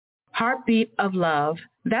Heartbeat of Love.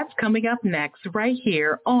 That's coming up next right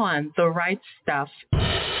here on The Right Stuff.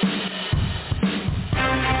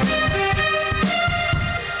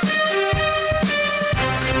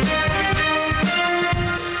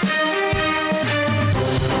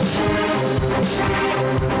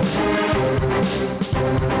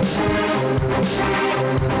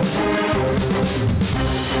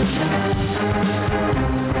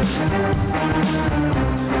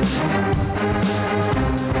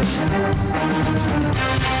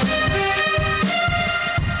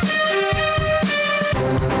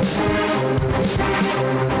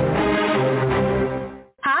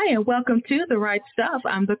 Hi, and welcome to The Right Stuff.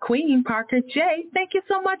 I'm the Queen, Parker J. Thank you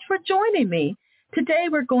so much for joining me. Today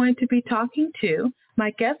we're going to be talking to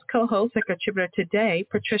my guest co-host and contributor today,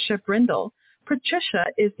 Patricia Brindle. Patricia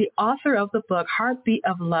is the author of the book Heartbeat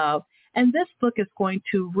of Love, and this book is going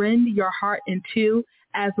to rend your heart in two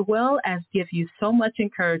as well as give you so much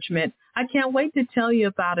encouragement. I can't wait to tell you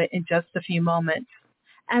about it in just a few moments.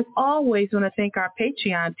 As always, I want to thank our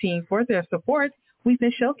Patreon team for their support. We've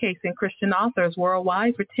been showcasing Christian authors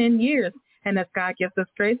worldwide for 10 years, and as God gives us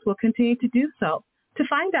grace, we'll continue to do so. To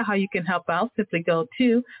find out how you can help out, simply go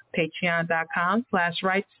to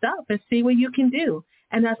patreon.com/rightstuff and see what you can do.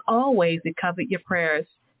 And as always, we covet your prayers.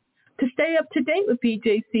 To stay up to date with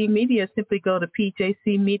PJC Media, simply go to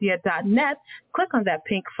pjcmedia.net, click on that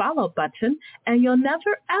pink follow button, and you'll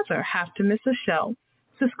never, ever have to miss a show.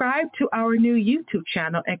 Subscribe to our new YouTube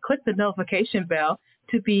channel and click the notification bell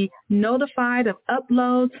to be notified of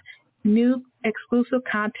uploads, new exclusive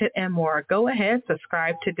content, and more. Go ahead,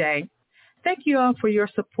 subscribe today. Thank you all for your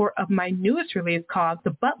support of my newest release called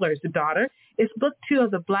The Butler's Daughter. It's book 2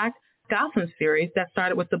 of the Black Gotham series that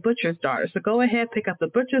started with The Butcher's Daughter. So go ahead, pick up The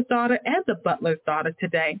Butcher's Daughter and The Butler's Daughter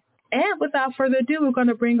today. And without further ado, we're going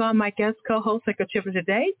to bring on my guest co-host and contributor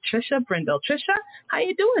today, Trisha Brindle. Trisha, how are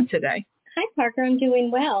you doing today? Hi, Parker. I'm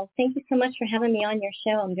doing well. Thank you so much for having me on your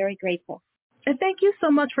show. I'm very grateful. And thank you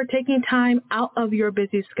so much for taking time out of your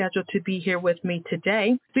busy schedule to be here with me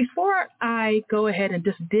today. Before I go ahead and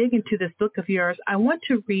just dig into this book of yours, I want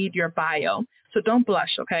to read your bio. So don't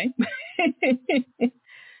blush, okay?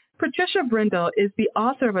 Patricia Brindle is the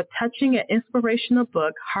author of a touching and inspirational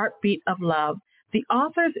book, Heartbeat of Love. The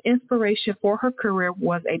author's inspiration for her career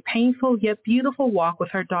was a painful yet beautiful walk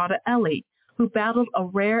with her daughter, Ellie, who battled a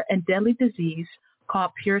rare and deadly disease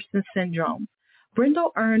called Pearson syndrome.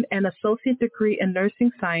 Brindle earned an associate degree in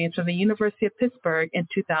nursing science from the University of Pittsburgh in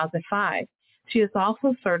 2005. She is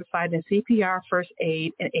also certified in CPR, first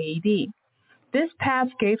aid, and AED. This path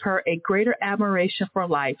gave her a greater admiration for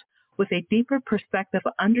life with a deeper perspective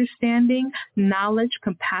of understanding, knowledge,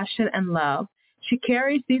 compassion, and love. She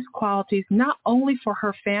carries these qualities not only for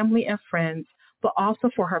her family and friends, but also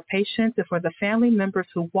for her patients and for the family members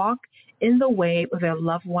who walk in the way of their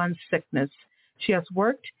loved one's sickness. She has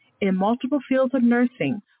worked in multiple fields of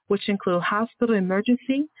nursing, which include hospital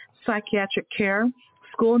emergency, psychiatric care,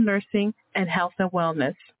 school nursing, and health and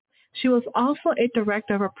wellness. She was also a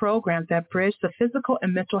director of a program that bridged the physical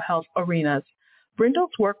and mental health arenas.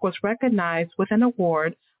 Brindle's work was recognized with an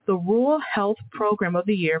award, the Rural Health Program of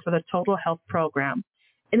the Year for the Total Health Program.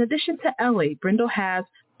 In addition to Ellie, Brindle has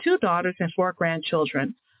 2 daughters and 4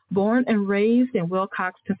 grandchildren. Born and raised in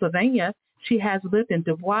Wilcox, Pennsylvania, she has lived in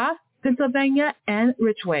Dubois, Pennsylvania, and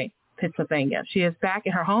Ridgeway, Pennsylvania. She is back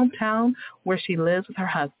in her hometown where she lives with her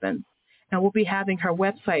husband. And we'll be having her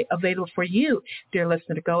website available for you, dear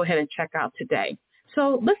listener, to go ahead and check out today.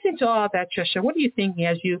 So listening to all of that, Trisha, what are you thinking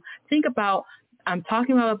as you think about, I'm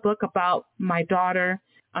talking about a book about my daughter,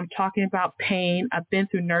 I'm talking about pain, I've been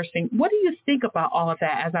through nursing. What do you think about all of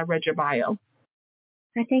that as I read your bio?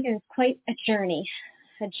 I think it was quite a journey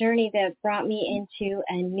that brought me into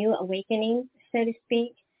a new awakening, so to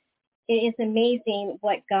speak. It is amazing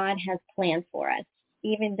what God has planned for us,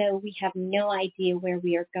 even though we have no idea where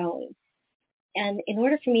we are going. And in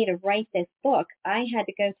order for me to write this book, I had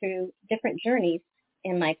to go through different journeys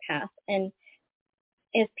in my path. And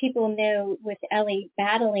as people know, with Ellie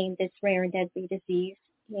battling this rare and deadly disease,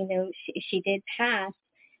 she did pass.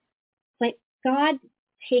 But God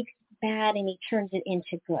takes bad and he turns it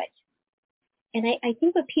into good. And I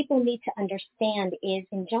think what people need to understand is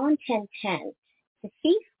in John 10:10, the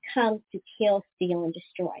thief comes to kill, steal, and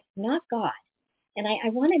destroy, not God. And I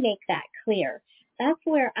want to make that clear. That's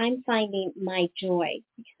where I'm finding my joy.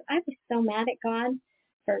 Because I was so mad at God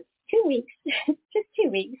for 2 weeks, just 2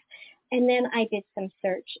 weeks. And then I did some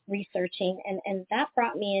researching, and that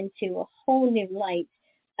brought me into a whole new light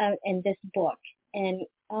in this book. And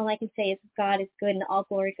all I can say is God is good and all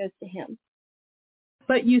glory goes to him.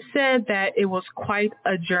 But you said that it was quite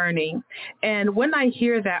a journey. And when I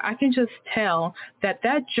hear that, I can just tell that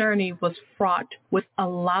that journey was fraught with a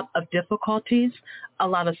lot of difficulties, a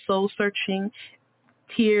lot of soul searching,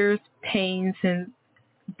 tears, pains, and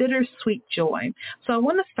bittersweet joy. So I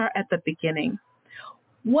want to start at the beginning.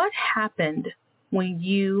 What happened when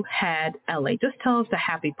you had Ellie? Just tell us the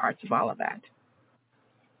happy parts of all of that.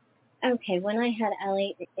 Okay, when I had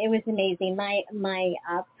Ellie, it was amazing. My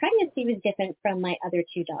pregnancy was different from my other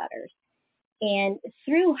two daughters, and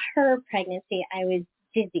through her pregnancy, I was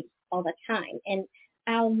dizzy all the time. And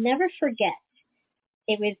I'll never forget.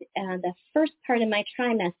 It was the first part of my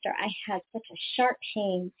trimester. I had such a sharp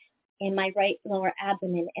pain in my right lower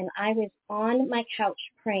abdomen, and I was on my couch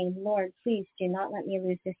praying, Lord, please do not let me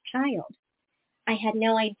lose this child. I had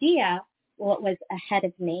no idea what was ahead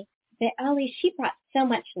of me. But Ellie, she brought so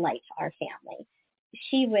much light to our family.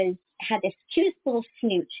 She had this cutest little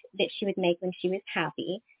snoot that she would make when she was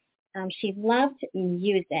happy. She loved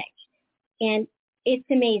music. And it's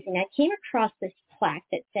amazing. I came across this plaque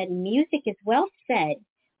that said, music is well said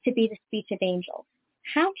to be the speech of angels.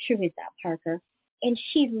 How true is that, Parker? And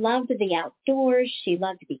she loved the outdoors. She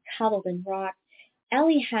loved to be cuddled and rocked.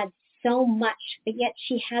 Ellie had so much, but yet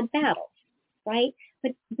she had battles, right?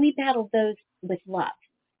 But we battled those with love.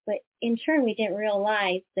 But in turn, we didn't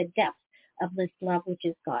realize the depth of this love, which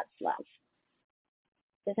is God's love.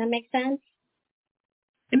 Does that make sense?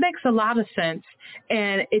 It makes a lot of sense,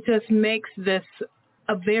 and it just makes this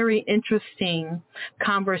a very interesting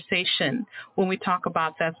conversation when we talk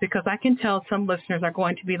about that, because I can tell some listeners are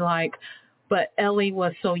going to be like, but Ellie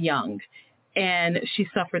was so young, and she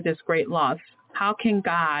suffered this great loss. How can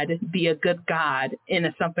God be a good God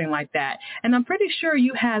in something like that? And I'm pretty sure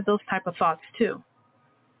you had those type of thoughts too.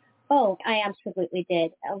 Oh, I absolutely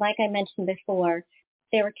did. Like I mentioned before,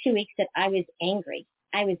 there were 2 weeks that I was angry.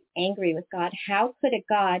 I was angry with God. How could a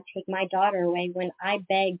God take my daughter away when I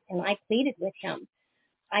begged and I pleaded with him?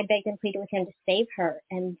 I begged and pleaded with him to save her.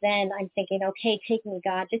 And then I'm thinking, okay, take me,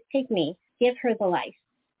 God, just take me. Give her the life.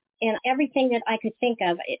 And everything that I could think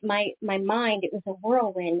of, my mind, it was a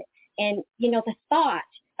whirlwind. And, the thought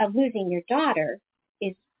of losing your daughter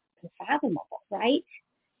is unfathomable, right?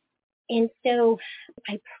 And so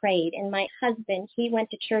I prayed, and my husband, he went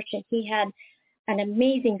to church, and he had an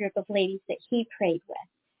amazing group of ladies that he prayed with.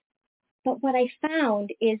 But what I found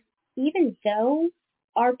is, even though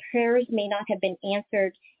our prayers may not have been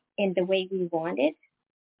answered in the way we wanted,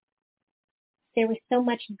 there was so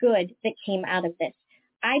much good that came out of this.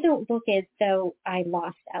 I don't look as though I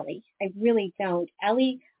lost Ellie. I really don't.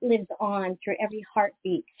 Ellie lives on through every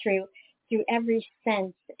heartbeat, through every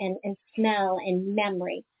sense and smell and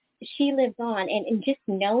memory. She lives on, and just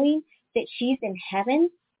knowing that she's in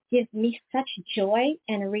heaven gives me such joy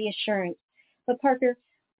and a reassurance. But Parker,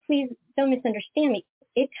 please don't misunderstand me.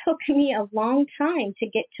 It took me a long time to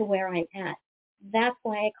get to where I'm at. That's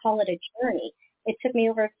why I call it a journey. It took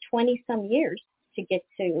me over 20-some years to get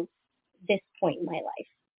to this point in my life.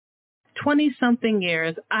 20-something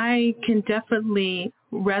years, I can definitely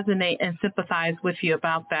resonate and sympathize with you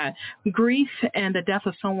about that. Grief and the death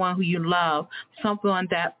of someone who you love, someone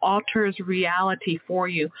that alters reality for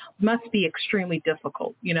you, must be extremely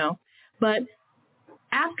difficult, But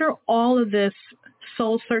after all of this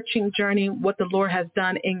soul-searching journey, what the Lord has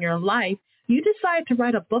done in your life, you decided to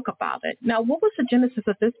write a book about it. Now, what was the genesis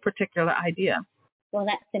of this particular idea? Well,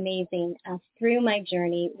 that's amazing. Through my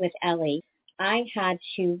journey with Ellie, I had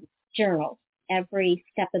to journal every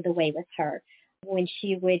step of the way with her, when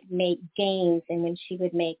she would make gains and when she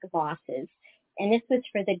would make losses. And this was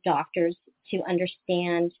for the doctors to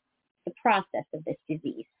understand the process of this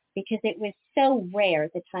disease, because it was so rare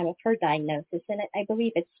at the time of her diagnosis, and I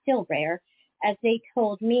believe it's still rare. As they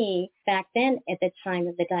told me back then, at the time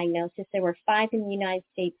of the diagnosis, there were 5 in the United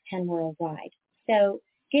States, 10 worldwide. So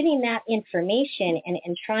getting that information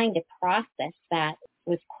and trying to process that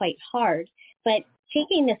was quite hard. But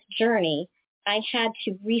taking this journey, I had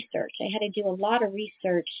to research. I had to do a lot of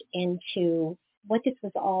research into what this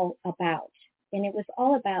was all about. And it was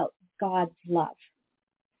all about God's love.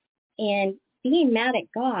 And being mad at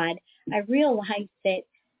God, I realized that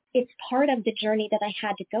it's part of the journey that I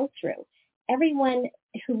had to go through. Everyone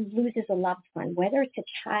who loses a loved one, whether it's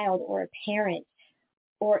a child or a parent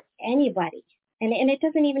or anybody, and it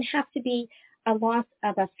doesn't even have to be a loss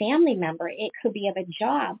of a family member. It could be of a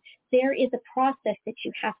job. There is a process that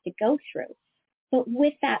you have to go through. But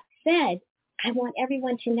with that said, I want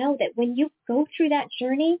everyone to know that when you go through that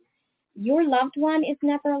journey, your loved one is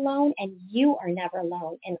never alone and you are never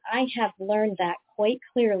alone. And I have learned that quite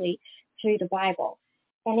clearly through the Bible.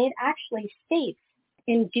 And it actually states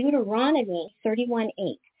in Deuteronomy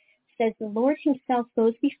 31:8, says, the Lord himself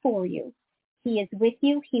goes before you. He is with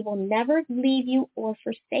you. He will never leave you or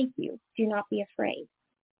forsake you. Do not be afraid.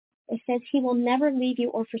 It says he will never leave you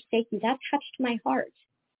or forsake you. That touched my heart.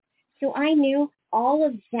 So I knew all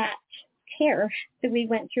of that care that we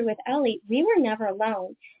went through with Ellie, we were never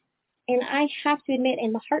alone. And I have to admit,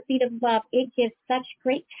 in the Heartbeat of Love, it gives such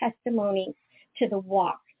great testimonies to the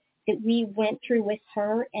walk that we went through with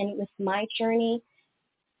her and with my journey,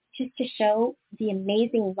 just to show the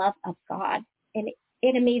amazing love of God. And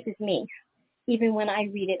it amazes me, even when I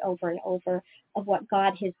read it over and over, of what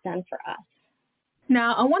God has done for us.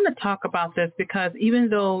 Now, I want to talk about this because even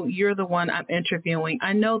though you're the one I'm interviewing,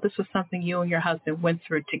 I know this was something you and your husband went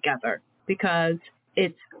through together, because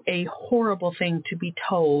it's a horrible thing to be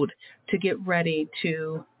told to get ready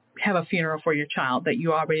to have a funeral for your child that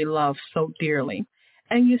you already love so dearly.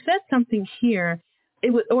 And you said something here,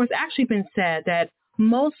 it's actually been said that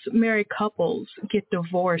most married couples get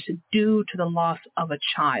divorced due to the loss of a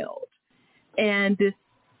child. And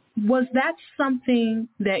was that something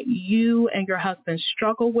that you and your husband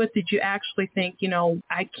struggled with? Did you actually think,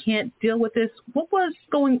 I can't deal with this? What was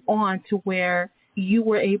going on to where you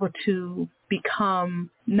were able to become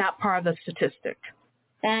not part of the statistic?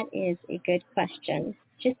 That is a good question.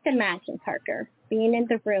 Just imagine, Parker, being in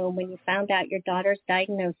the room when you found out your daughter's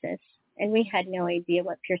diagnosis, and we had no idea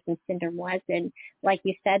what Pearson syndrome was. And like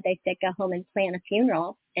you said, they said go home and plan a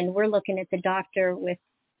funeral, and we're looking at the doctor with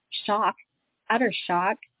shock, utter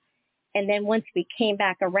shock. And then once we came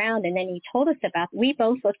back around and then he told us about it, we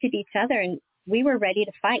both looked at each other and we were ready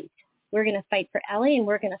to fight. We're going to fight for Ellie and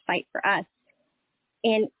we're going to fight for us.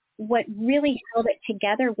 And what really held it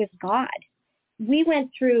together was God. We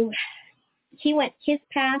went through, he went his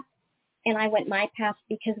path and I went my path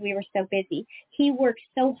because we were so busy. He worked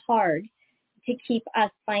so hard to keep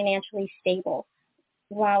us financially stable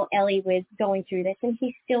while Ellie was going through this, and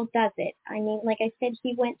he still does it. I mean, like I said,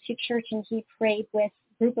 he went to church and he prayed with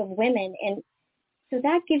a group of women, and so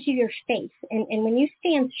that gives you your faith. And when you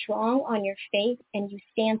stand strong on your faith and you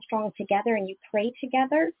stand strong together and you pray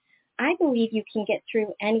together, I believe you can get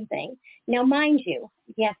through anything. Now, mind you,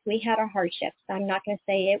 yes, we had our hardships. I'm not going to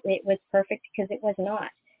say it was perfect, because it was not.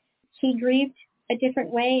 He grieved a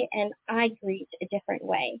different way and I grieved a different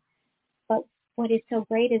way. But what is so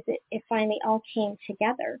great is it finally all came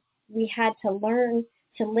together. We had to learn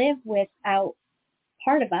to live without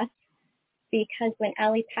part of us, because when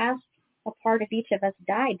Ellie passed, a part of each of us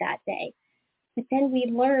died that day. But then we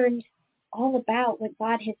learned all about what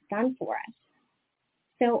God has done for us.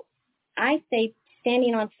 So I say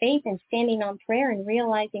standing on faith and standing on prayer and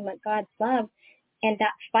realizing what God's love and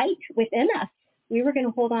that fight within us, we were going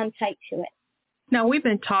to hold on tight to it. Now, we've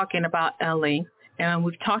been talking about Ellie, and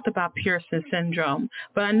we've talked about Pearson syndrome,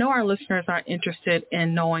 but I know our listeners are interested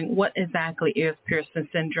in knowing what exactly is Pearson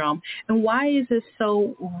syndrome and why is it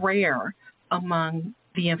so rare among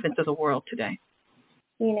the infants of the world today?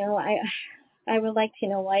 I would like to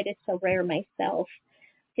know why it is so rare myself.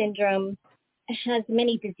 Syndrome has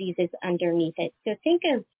many diseases underneath it. So think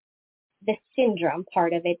of the syndrome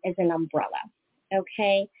part of it as an umbrella,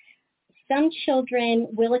 okay? Some children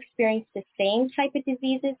will experience the same type of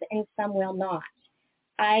diseases and some will not.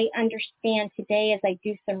 I understand today, as I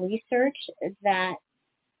do some research, that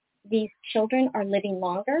these children are living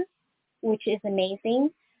longer, which is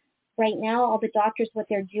amazing. Right now, all the doctors, what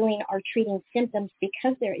they're doing are treating symptoms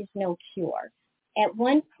because there is no cure. At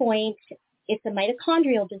one point, it's a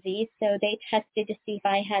mitochondrial disease, so they tested to see if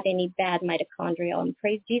I had any bad mitochondrial, and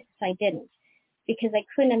praise Jesus, I didn't, because I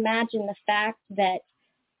couldn't imagine the fact that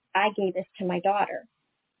I gave this to my daughter.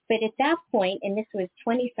 But at that point, and this was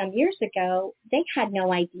 20-some years ago, they had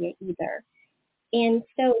no idea either. And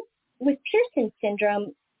so with Pearson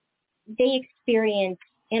syndrome, they experienced,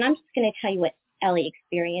 and I'm just going to tell you what Ellie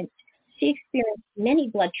experienced. She experienced many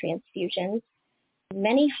blood transfusions,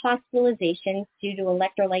 many hospitalizations due to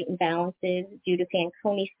electrolyte imbalances, due to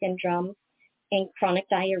Fanconi syndrome and chronic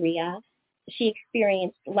diarrhea. She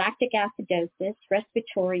experienced lactic acidosis,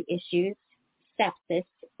 respiratory issues, sepsis,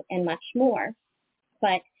 and much more.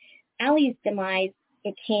 But Allie's demise,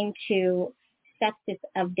 it came to sepsis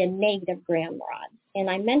of the negative gram rods. And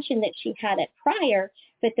I mentioned that she had it prior,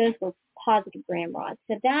 but those were positive gram rods.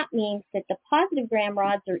 So that means that the positive gram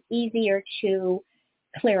rods are easier to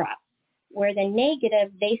clear up, where the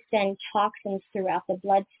negative, they send toxins throughout the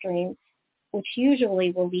bloodstream, which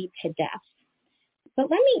usually will lead to death. But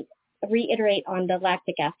let me reiterate on the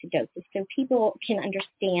lactic acidosis so people can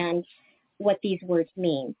understand what these words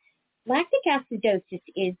mean. Lactic acidosis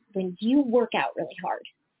is when you work out really hard,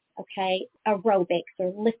 okay, aerobics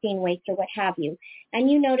or lifting weights or what have you, and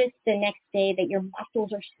you notice the next day that your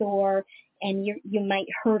muscles are sore and you might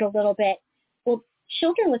hurt a little bit. Well,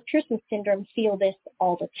 children with Pearson syndrome feel this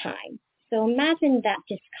all the time. So imagine that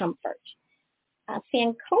discomfort.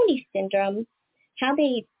 Fanconi syndrome, how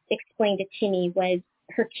they explained it to me was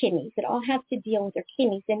her kidneys. It all has to deal with her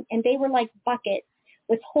kidneys, and they were like buckets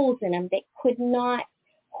with holes in them that could not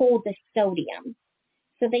hold the sodium.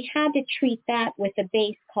 So they had to treat that with a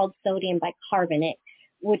base called sodium bicarbonate,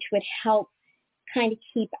 which would help kind of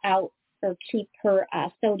keep her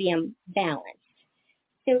sodium balanced.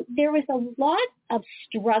 So there was a lot of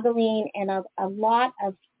struggling and a lot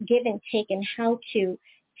of give and take in how to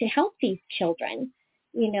help these children,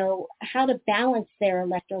 how to balance their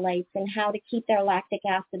electrolytes and how to keep their lactic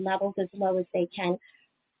acid levels as low as they can.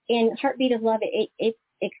 In Heartbeat of Love, it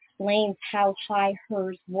explains how high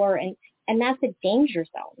hers were, and that's a danger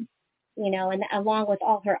zone, and along with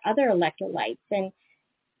all her other electrolytes. And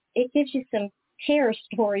it gives you some terror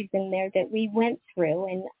stories in there that we went through,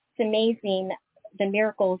 and it's amazing the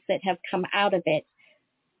miracles that have come out of it.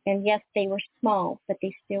 And yes, they were small, but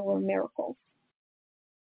they still were miracles.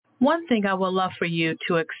 One thing I would love for you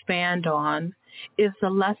to expand on is the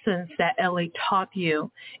lessons that Ellie taught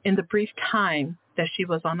you in the brief time that she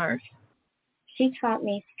was on earth. She taught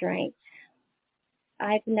me strength.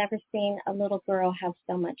 I've never seen a little girl have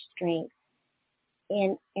so much strength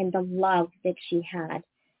in the love that she had.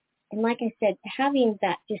 And like I said, having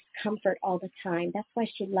that discomfort all the time, that's why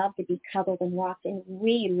she loved to be cuddled and rocked, and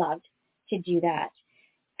we loved to do that.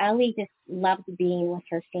 Ellie just loved being with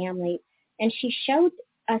her family, and she showed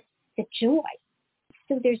us the joy.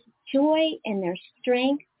 So there's joy and there's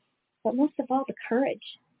strength, but most of all, the courage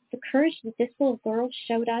that this little girl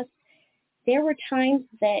showed us. There were times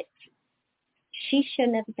that she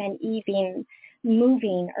shouldn't have been even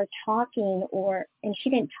moving or talking, and she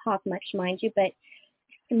didn't talk much, mind you, but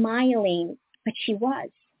smiling, but she was.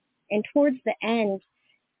 And towards the end,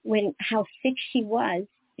 how sick she was,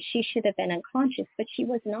 she should have been unconscious, but she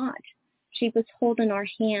was not. She was holding our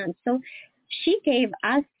hands. So she gave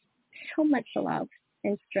us so much love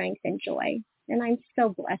and strength and joy. And I'm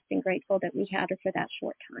so blessed and grateful that we had her for that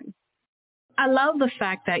short time. I love the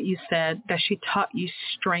fact that you said that she taught you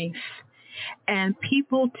strength. And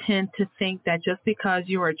people tend to think that just because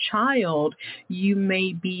you're a child, you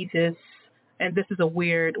may be this, and this is a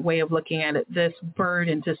weird way of looking at it, this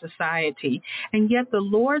burden to society. And yet the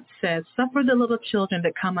Lord says, suffer the little children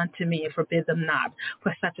to come unto me and forbid them not,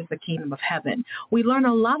 for such is the kingdom of heaven. We learn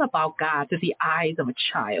a lot about God through the eyes of a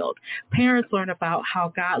child. Parents learn about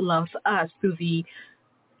how God loves us through the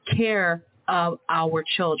care of our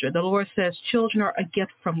children. The Lord says children are a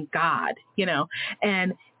gift from God,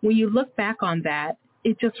 and when you look back on that,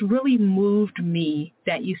 it just really moved me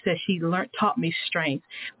that you said she taught me strength,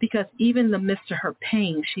 because even in the midst of her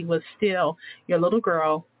pain, she was still your little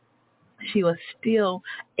girl. She was still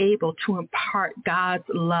able to impart God's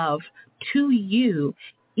love to you,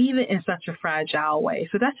 even in such a fragile way.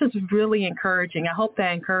 So that's just really encouraging. I hope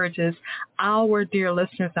that encourages our dear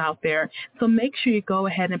listeners out there. So make sure you go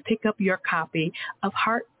ahead and pick up your copy of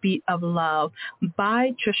Heartbeat of Love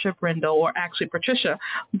by Tricia Brindle, or actually Patricia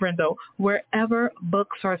Brindle, wherever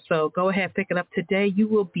books are sold. Go ahead, pick it up today. You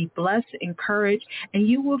will be blessed, encouraged, and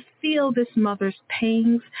you will feel this mother's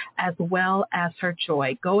pains as well as her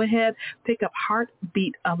joy. Go ahead, pick up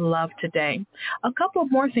Heartbeat of Love today. A couple of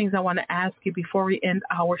more things I want to ask you before we end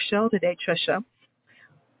our show today, Tricia.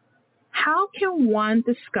 How can one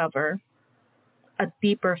discover a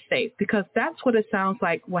deeper faith? Because that's what it sounds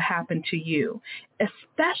like what happened to you,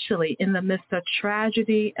 especially in the midst of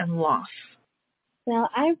tragedy and loss.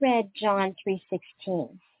 Well, I read John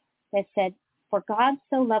 3:16 that said, "For God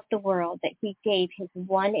so loved the world that he gave his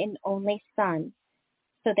one and only Son,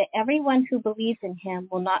 so that everyone who believes in him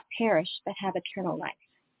will not perish but have eternal life."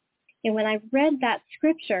 And when I read that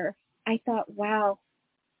scripture, I thought, wow,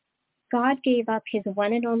 God gave up his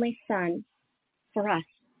one and only Son for us.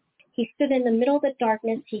 He stood in the middle of the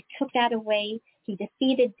darkness. He took that away. He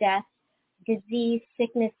defeated death, disease,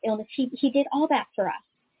 sickness, illness. He did all that for us.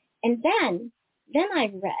 And then I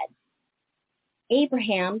read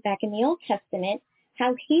Abraham back in the Old Testament,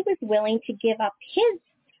 how he was willing to give up his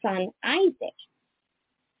son, Isaac.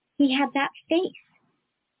 He had that faith.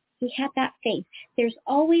 There's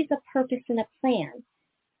always a purpose and a plan.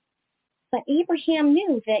 But Abraham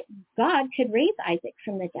knew that God could raise Isaac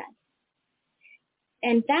from the dead.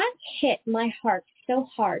 And that hit my heart so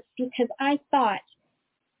hard, because I thought,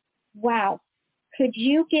 wow, could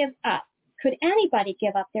you give up? Could anybody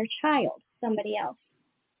give up their child, somebody else?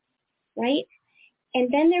 Right?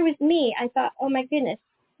 And then there was me. I thought, oh my goodness.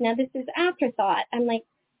 Now this is afterthought. I'm like,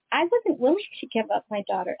 I wasn't willing to give up my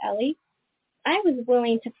daughter, Ellie. I was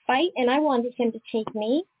willing to fight, and I wanted him to take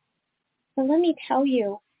me. But let me tell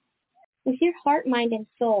you, with your heart, mind, and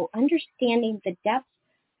soul, understanding the depth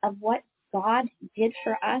of what God did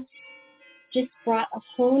for us just brought a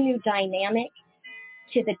whole new dynamic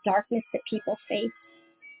to the darkness that people face.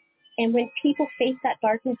 And when people face that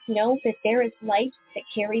darkness, know that there is light that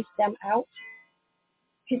carries them out.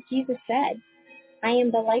 Because Jesus said, I am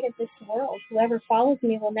the light of this world. Whoever follows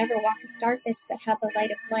me will never walk in darkness but have the light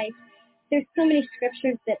of life. There's so many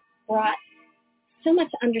scriptures that brought so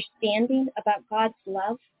much understanding about God's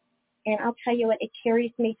love. And I'll tell you what, it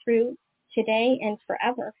carries me through today and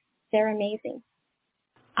forever. They're amazing.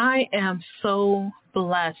 I am so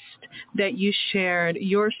blessed that you shared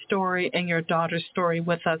your story and your daughter's story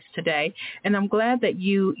with us today. And I'm glad that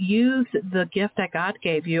you used the gift that God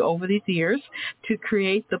gave you over these years to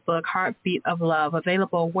create the book Heartbeat of Love,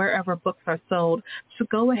 available wherever books are sold. So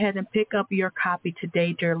go ahead and pick up your copy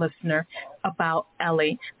today, dear listener, about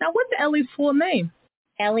Ellie. Now, what's Ellie's full name?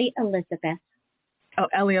 Ellie Elizabeth. Oh,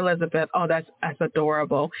 Ellie Elizabeth. Oh, that's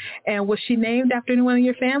adorable. And was she named after anyone in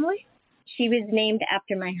your family? She was named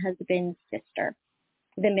after my husband's sister,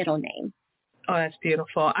 the middle name. Oh, that's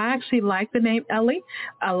beautiful. I actually like the name Ellie.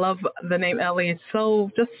 I love the name Ellie. It's so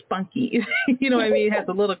just spunky. You know what I mean? It has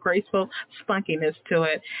a little graceful spunkiness to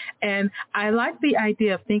it. And I like the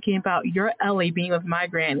idea of thinking about your Ellie being with my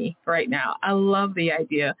granny right now. I love the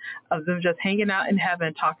idea of them just hanging out in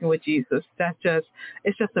heaven talking with Jesus.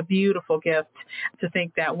 It's just a beautiful gift to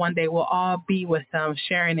think that one day we'll all be with them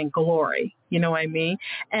sharing in glory. You know what I mean?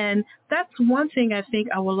 And that's one thing I think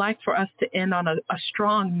I would like for us to end on a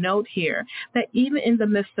strong note here, that even in the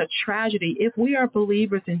midst of tragedy, if we are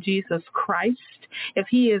believers in Jesus Christ, if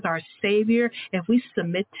he is our Savior, if we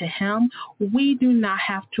submit to him, we do not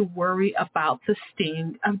have to worry about the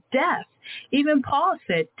sting of death. Even Paul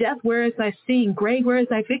said, death, where is thy sting? Grave, where is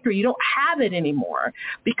thy victory? You don't have it anymore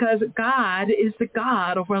because God is the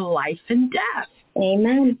God over life and death.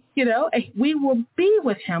 Amen. You know, we will be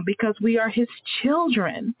with him because we are his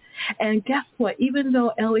children. And guess what? Even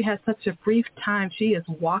though Ellie has such a brief time, she is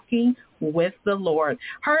walking with the Lord.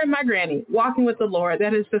 Her and my granny walking with the Lord.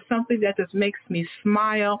 That is just something that just makes me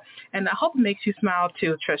smile. And I hope it makes you smile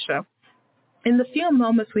too, Tricia. In the few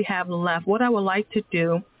moments we have left, what I would like to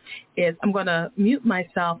do is I'm going to mute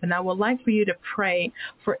myself, and I would like for you to pray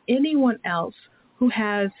for anyone else who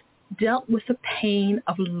has dealt with the pain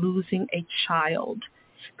of losing a child,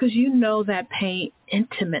 because you know that pain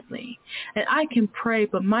intimately. And I can pray,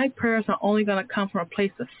 but my prayers are only going to come from a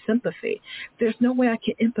place of sympathy. There's no way I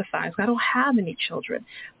can empathize. I don't have any children.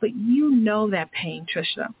 But you know that pain,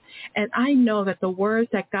 Tricia. And I know that the words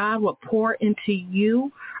that God will pour into you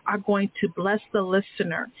are going to bless the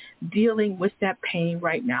listener dealing with that pain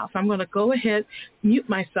right now. So I'm going to go ahead, mute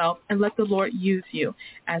myself, and let the Lord use you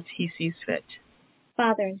as he sees fit.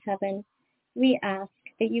 Father in heaven, we ask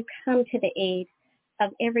that you come to the aid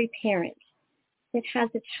of every parent that has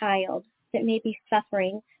a child that may be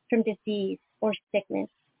suffering from disease or sickness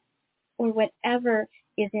or whatever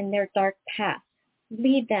is in their dark path.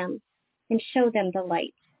 Lead them and show them the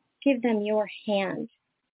light. Give them your hand.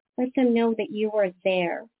 Let them know that you are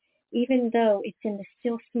there, even though it's in the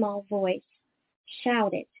still small voice.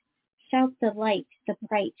 Shout it. Shout the light, the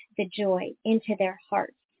bright, the joy into their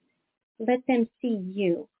hearts. Let them see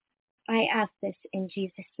you. I ask this in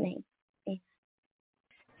Jesus' name.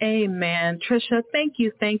 Amen. Tricia, thank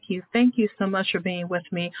you so much for being with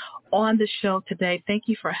me on the show today. Thank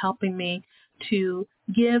you for helping me to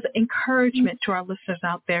give encouragement to our listeners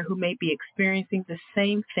out there who may be experiencing the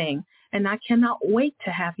same thing. And I cannot wait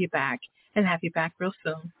to have you back and have you back real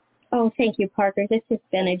soon. Oh, thank you, Parker. This has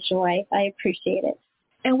been a joy. I appreciate it.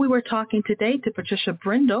 And we were talking today to Patricia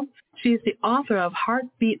Brindle. She is the author of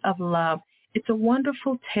Heartbeat of Love. It's a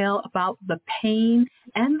wonderful tale about the pain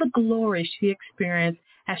and the glory she experienced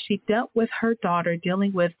as she dealt with her daughter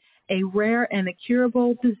dealing with a rare and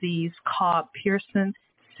incurable disease called Pearson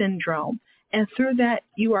syndrome. And through that,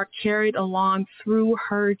 you are carried along through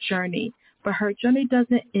her journey. But her journey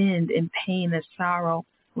doesn't end in pain and sorrow.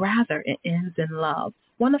 Rather, it ends in love.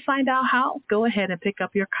 Want to find out how? Go ahead and pick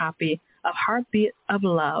up your copy of Heartbeat of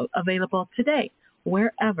Love, available today,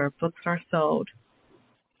 wherever books are sold.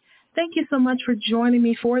 Thank you so much for joining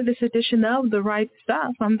me for this edition of The Right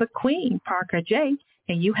Stuff. I'm the Queen, Parker J.,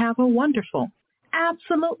 and you have a wonderful,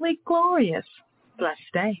 absolutely glorious, blessed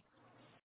day.